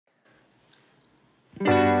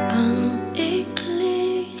Ang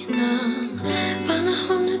ikli ng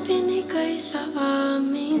panahon na binigay sa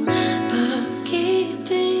amin,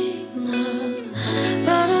 pag-ibig na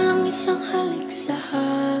para lang isang halik sa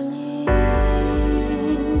hangin.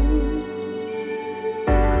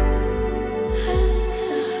 Halik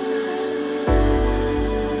sa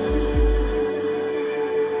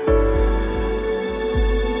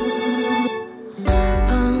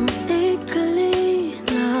ang ikli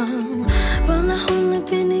ng panahon na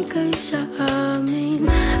binigay sa amin,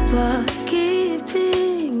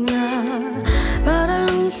 pag-ibig na para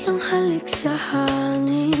lang isang halik sa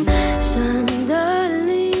hangin.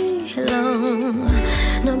 Sandali lang,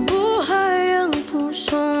 nabuhay ang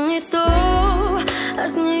pusong ito,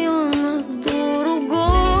 at ngayon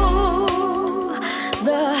nagdurugo.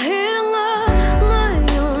 Dahil nga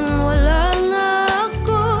ngayon wala na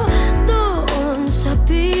ako doon sa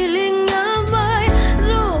piling na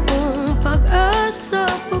mayroong pag-asa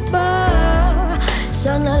pa ba.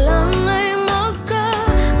 Sana lang ay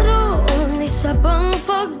magkaroon isa pang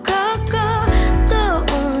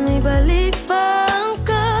pagkakataon, ibalik pa ang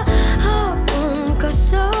kahapon,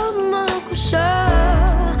 kasama ko siya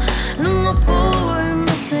nung ako ay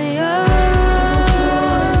masaya.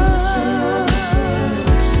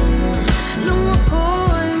 Nung ako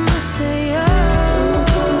ay masaya.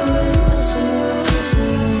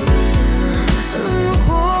 Nung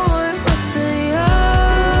ako ay masaya.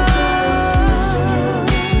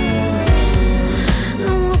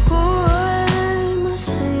 Nung ako ay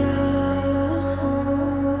masaya.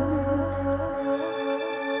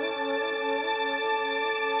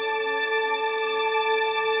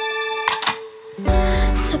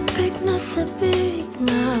 Sabik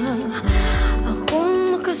na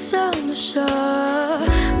akong makasama siya.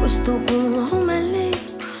 Gusto kong humalik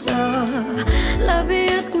sa labi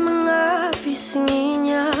at mga pisngi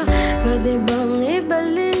niya. Pwede bang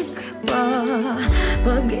ibalik pa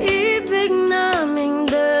pag-ibig naming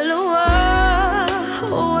dalawa?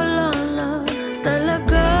 O wala na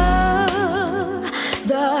talaga?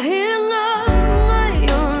 Dahil nga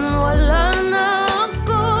ngayon wala na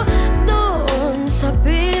ako doon sa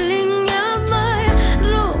piling niya,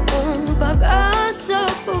 mayroong pag-asa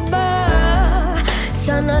pa ba.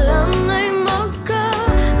 Sana lang ay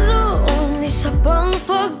magkaroon isa pang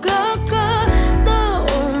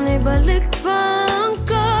pagkakataon, ibalik pa ang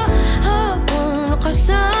kahapon,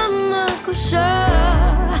 kasama ko siya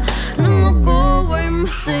nung ako ay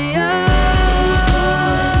masaya.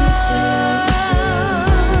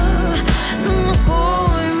 Nung ako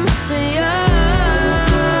ay masaya.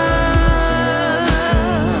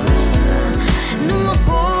 Nung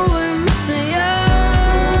ako ay masaya.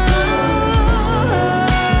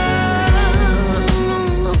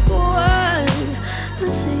 Nung ako ay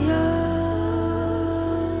masaya.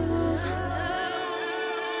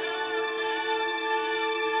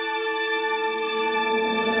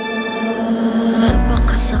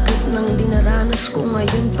 Napakasakit ng dinaranas ko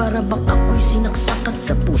ngayon, para bang ako'y sinaksak at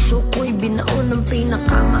sa puso ko'y binaon ng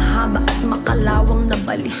pinakamahaba at makalawang na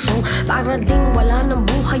balisong. Para ding wala ng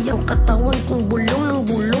buhay ang katawan kong bulong ng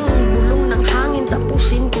bulong, bulong ng hangin.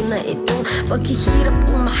 Tapusin ko na itong paghihirap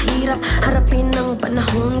kung mahirap harapin ng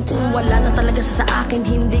panahon. Kung wala na talaga sa akin,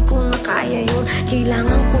 hindi ko na kaya yun.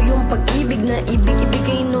 Kailangan ko yung pag-ibig na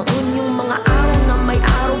ibigay noon, yung mga araw na may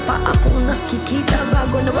araw pa akong nakikita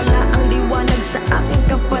bago nawala ang liwanag sa aking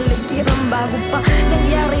kapaligiran. Bago pa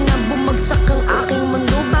nangyari na bumagsak ang aking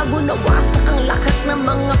mundo, bago nawasak ang lahat ng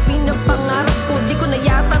mga pinapangarap ko. Di ko na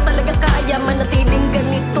yata talaga kaya manatiling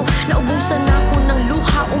ganito. Naubusan ako ng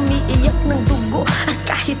luha, umiiyak ng dugo. At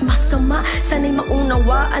kahit masama, sana'y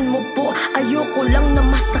maunawaan mo po. Ayoko lang na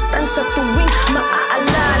masaktan sa tuwing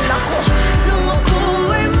maaalala ko. Nung ako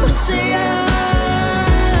ay masaya.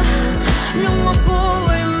 Nung ako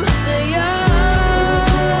ay masaya.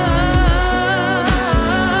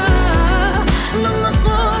 Nung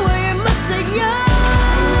ako ay masaya.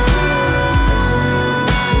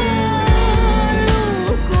 Nung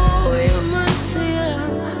ako ay masaya.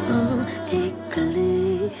 Ang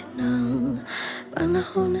ikli ng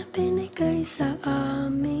panahon na binigay sa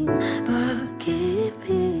amin,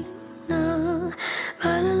 pag-ibig na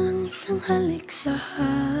para lang isang halik sa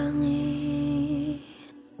hangin.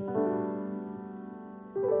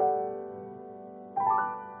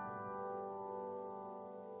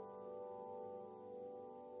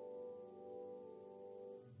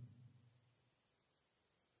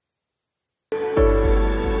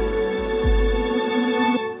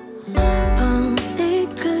 Ang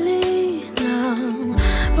ikli ng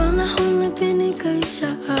panahon na binigay sa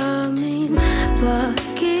amin,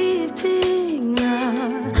 pag-ibig na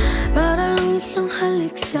para lang isang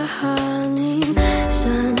halik sa hangin.